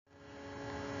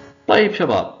طيب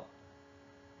شباب,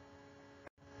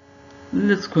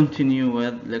 let's continue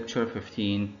with lecture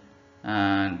 15,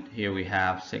 and here we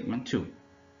have segment 2.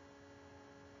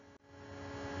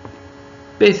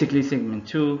 Basically, segment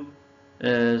 2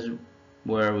 is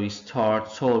where we start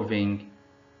solving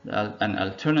an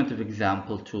alternative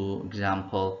example to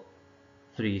example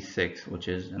 3.6, which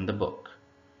is in the book.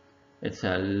 It's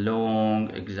a long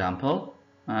example,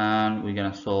 and we're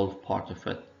gonna solve part of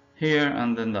it here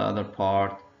and then the other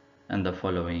part in the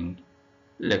following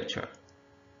lecture.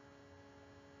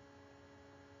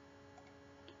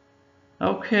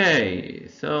 Okay,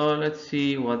 so let's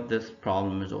see what this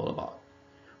problem is all about.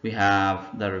 We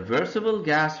have the reversible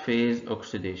gas phase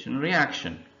oxidation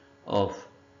reaction of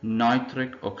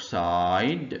nitric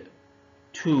oxide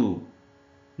to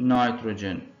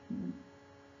nitrogen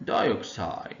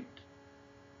dioxide,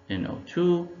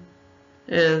 NO2,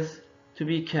 is to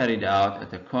be carried out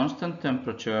at a constant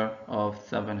temperature of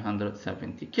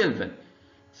 770 Kelvin.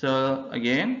 So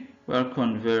again, we're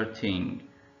converting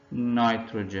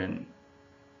nitrogen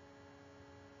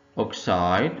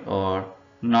oxide or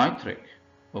nitric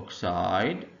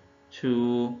oxide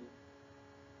to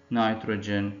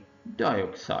nitrogen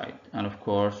dioxide, and of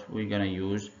course we're going to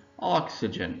use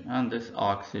oxygen, and this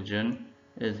oxygen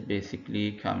is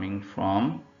basically coming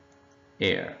from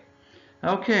air.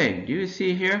 Okay, do you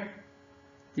see here?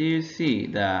 Do you see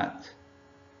that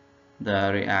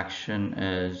the reaction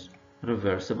is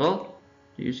reversible?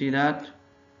 Do you see that?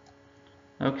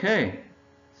 Okay,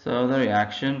 so the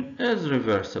reaction is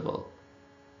reversible,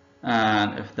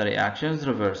 and if the reaction is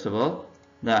reversible,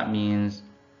 that means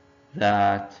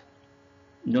that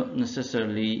not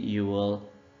necessarily you will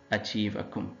achieve a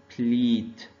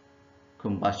complete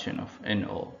combustion of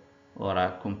NO or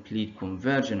a complete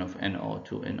conversion of NO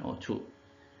to NO2.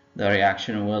 The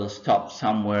reaction will stop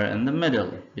somewhere in the middle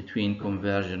between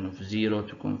conversion of 0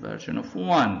 to conversion of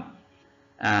 1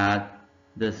 at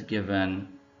this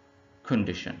given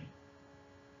condition.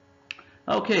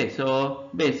 Okay, so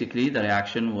basically the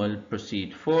reaction will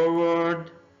proceed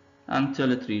forward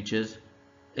until it reaches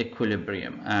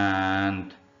equilibrium,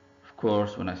 and of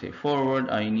course when I say forward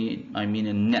I mean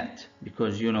in net,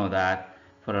 because you know that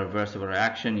for a reversible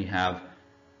reaction you have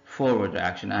forward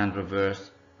reaction and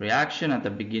reverse reaction. At the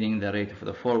beginning the rate of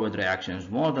the forward reaction is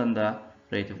more than the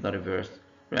rate of the reverse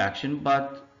reaction,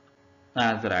 but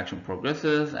as the reaction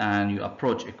progresses and you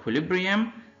approach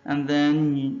equilibrium, and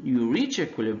then you reach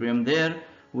equilibrium there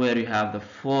where you have the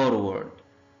forward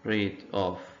rate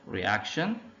of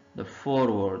reaction. The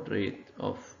forward rate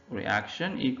of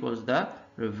reaction equals the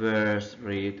reverse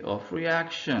rate of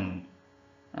reaction,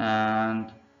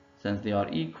 and since they are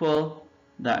equal,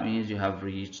 that means you have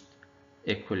reached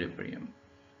equilibrium.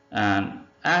 And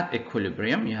at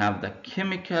equilibrium you have the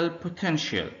chemical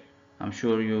potential. I'm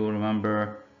sure you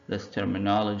remember this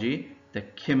terminology, the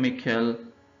chemical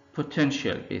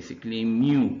potential, basically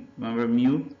mu. Remember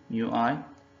mu I?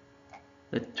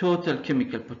 The total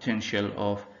chemical potential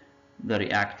of the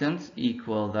reactants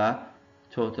equal the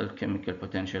total chemical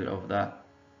potential of the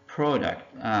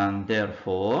product, and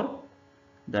therefore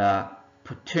the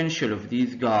potential of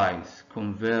these guys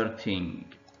converting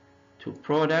to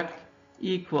product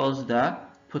equals the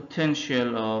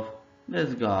potential of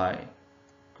this guy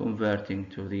converting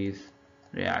to these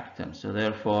reactants. So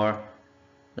therefore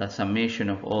the summation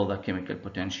of all the chemical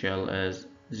potential is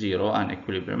 0 and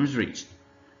equilibrium is reached.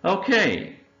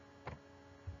 Okay,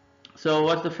 so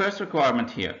what's the first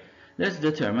requirement here? Let's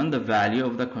determine the value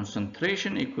of the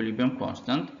concentration equilibrium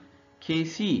constant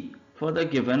Kc for the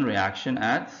given reaction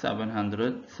at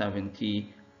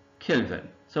 770 Kelvin.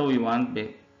 So we want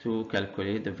to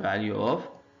calculate the value of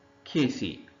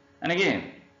Kc, and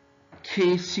again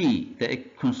Kc, the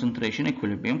concentration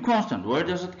equilibrium constant, where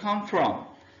does it come from?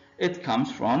 It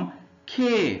comes from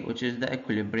K, which is the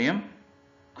equilibrium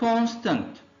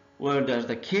constant. Where does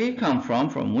the K come from?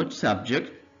 From which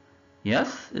subject?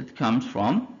 Yes, it comes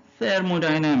from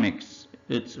thermodynamics.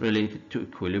 It's related to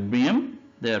equilibrium,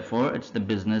 therefore it's the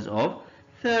business of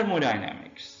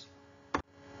thermodynamics.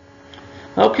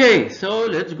 Okay, so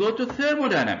let's go to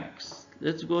thermodynamics.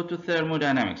 I'm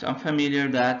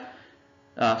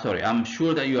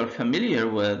sure that you are familiar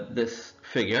with this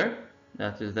figure.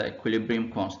 That is the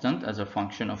equilibrium constant as a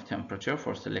function of temperature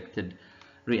for selected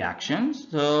reactions.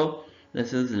 So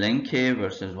this is ln K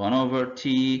versus 1 over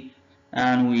T,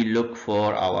 and we look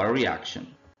for our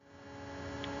reaction.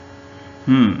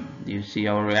 Do you see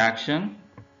our reaction?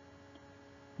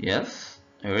 Yes,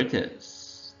 here it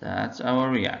is. That's our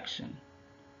reaction.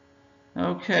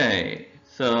 Okay,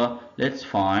 so let's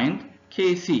find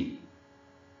Kc.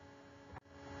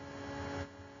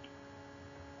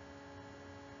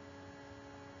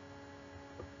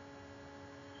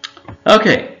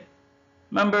 Okay,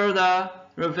 remember the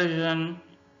revision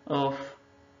of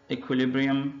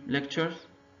equilibrium lectures?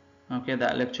 Okay,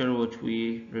 that lecture which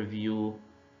we review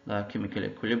the chemical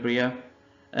equilibria,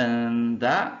 and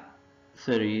that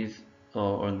series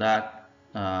or that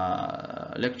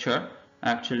lecture,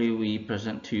 actually we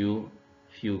present to you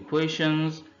few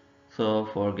equations. So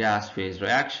for gas phase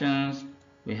reactions,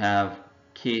 we have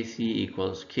Kc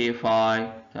equals K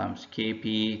phi times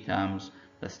Kp times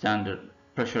the standard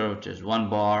pressure, which is 1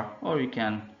 bar, or you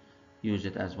can use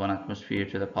it as 1 atmosphere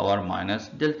to the power minus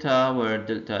delta, where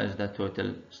delta is the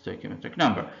total stoichiometric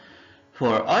number.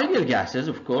 For ideal gases,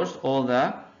 of course, all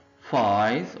the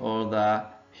phi's or the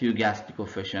fugacity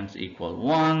coefficients equal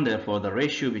 1, therefore the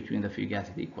ratio between the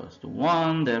fugacity equals to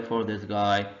 1, therefore this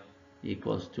guy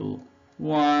equals to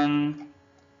 1.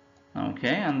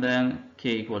 Okay, and then K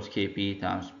equals Kp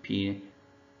times P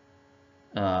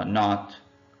naught,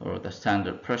 or the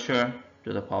standard pressure,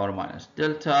 to the power minus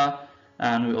delta,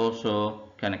 and we also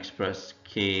can express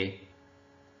K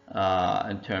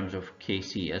in terms of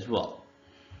Kc as well.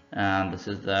 And this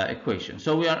is the equation.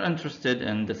 So we are interested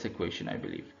in this equation, I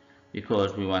believe,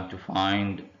 because we want to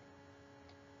find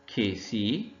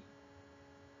Kc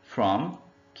from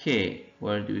K.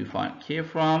 Where do we find K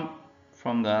from?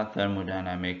 From the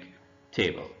thermodynamic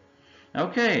table.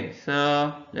 Okay,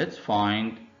 so let's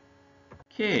find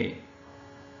K.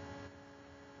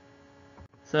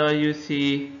 So you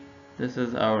see, this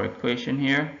is our equation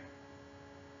here.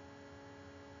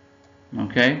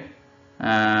 Okay,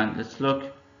 and let's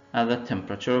look at the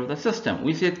temperature of the system.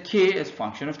 We said K is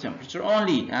function of temperature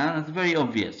only, and it's very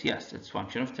obvious. Yes, it's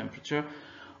function of temperature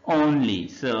only.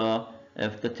 So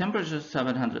if the temperature is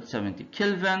 770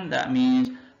 Kelvin, that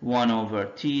means 1 over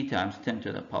T times 10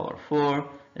 to the power 4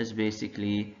 is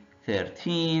basically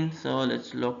 13. So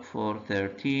let's look for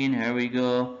 13. Here we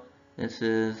go. This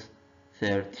is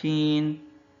 13,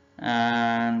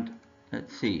 and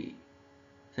let's see,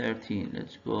 13.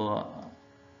 Let's go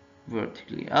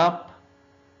vertically up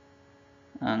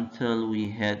until we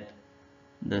hit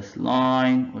this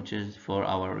line, which is for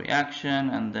our reaction,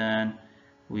 and then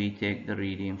we take the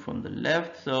reading from the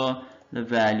left. So the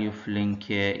value of ln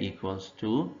K equals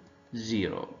to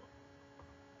 0,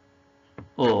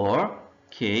 or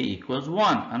K equals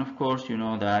 1, and of course you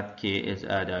know that K is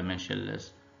a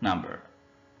dimensionless number.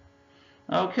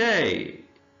 Okay,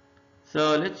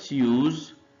 so let's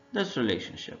use this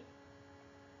relationship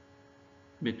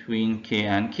between K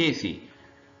and Kc.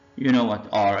 You know what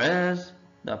R is,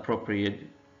 you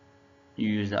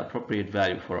use the appropriate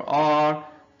value for R.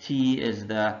 T is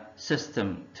the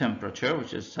system temperature,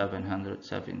 which is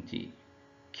 770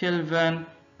 Kelvin.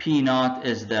 P naught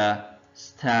is the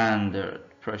standard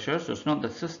pressure, so it's not the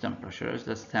system pressure, it's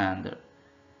the standard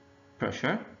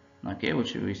pressure, okay,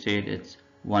 which we said it's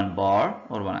 1 bar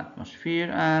or 1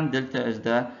 atmosphere, and delta is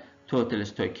the total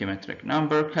stoichiometric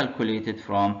number calculated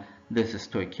from this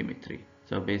stoichiometry.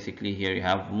 So basically here you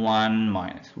have 1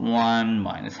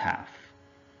 minus half,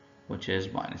 which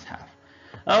is minus half.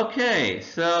 Okay,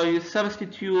 so you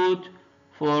substitute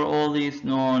for all these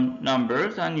known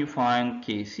numbers and you find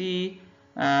Kc,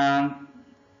 and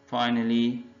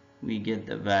finally we get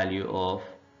the value of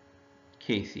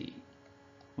Kc,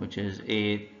 which is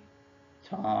 8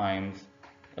 times,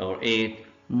 or 8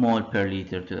 mole per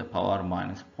liter to the power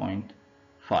minus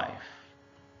 0.5.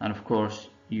 And of course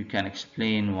you can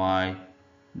explain why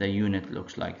the unit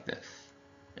looks like this.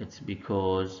 It's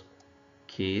because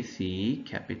Kc,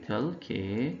 capital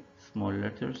K, small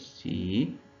letter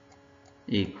c,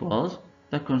 equals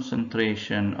the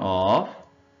concentration of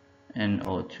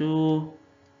NO2,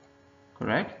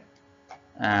 correct,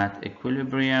 at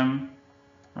equilibrium,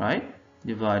 right,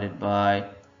 divided by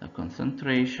the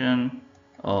concentration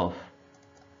of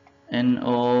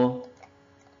NO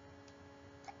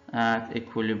at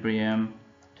equilibrium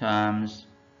times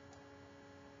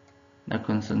the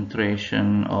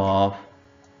concentration of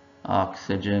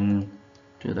oxygen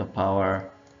to the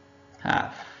power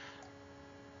half,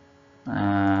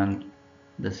 and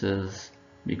this is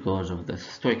because of the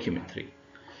stoichiometry.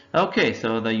 Okay,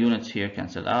 so the units here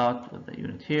cancel out with the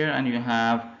unit here, and you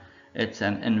have, it's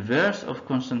an inverse of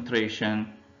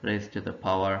concentration raised to the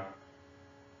power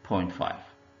 0.5.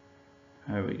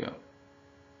 Here we go,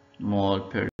 mole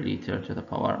per liter to the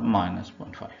power minus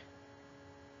 0.5.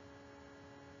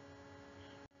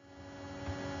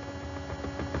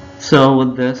 So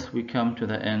with this we come to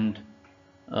the end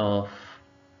of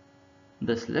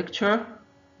this lecture,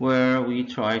 where we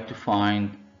try to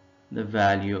find the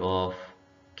value of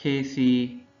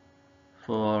Kc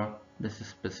for this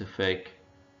specific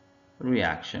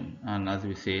reaction, and as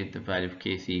we said, the value of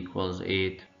Kc equals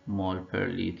 8 mole per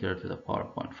liter to the power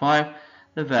 0.5.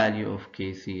 The value of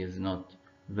Kc is not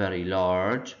very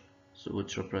large, so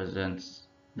which represents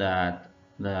that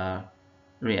the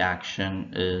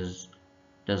reaction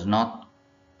does not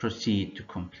proceed to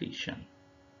completion.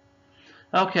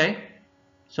 Okay,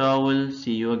 so we'll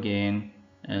see you again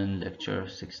in lecture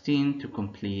 16 to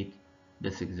complete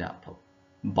this example.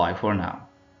 Bye for now.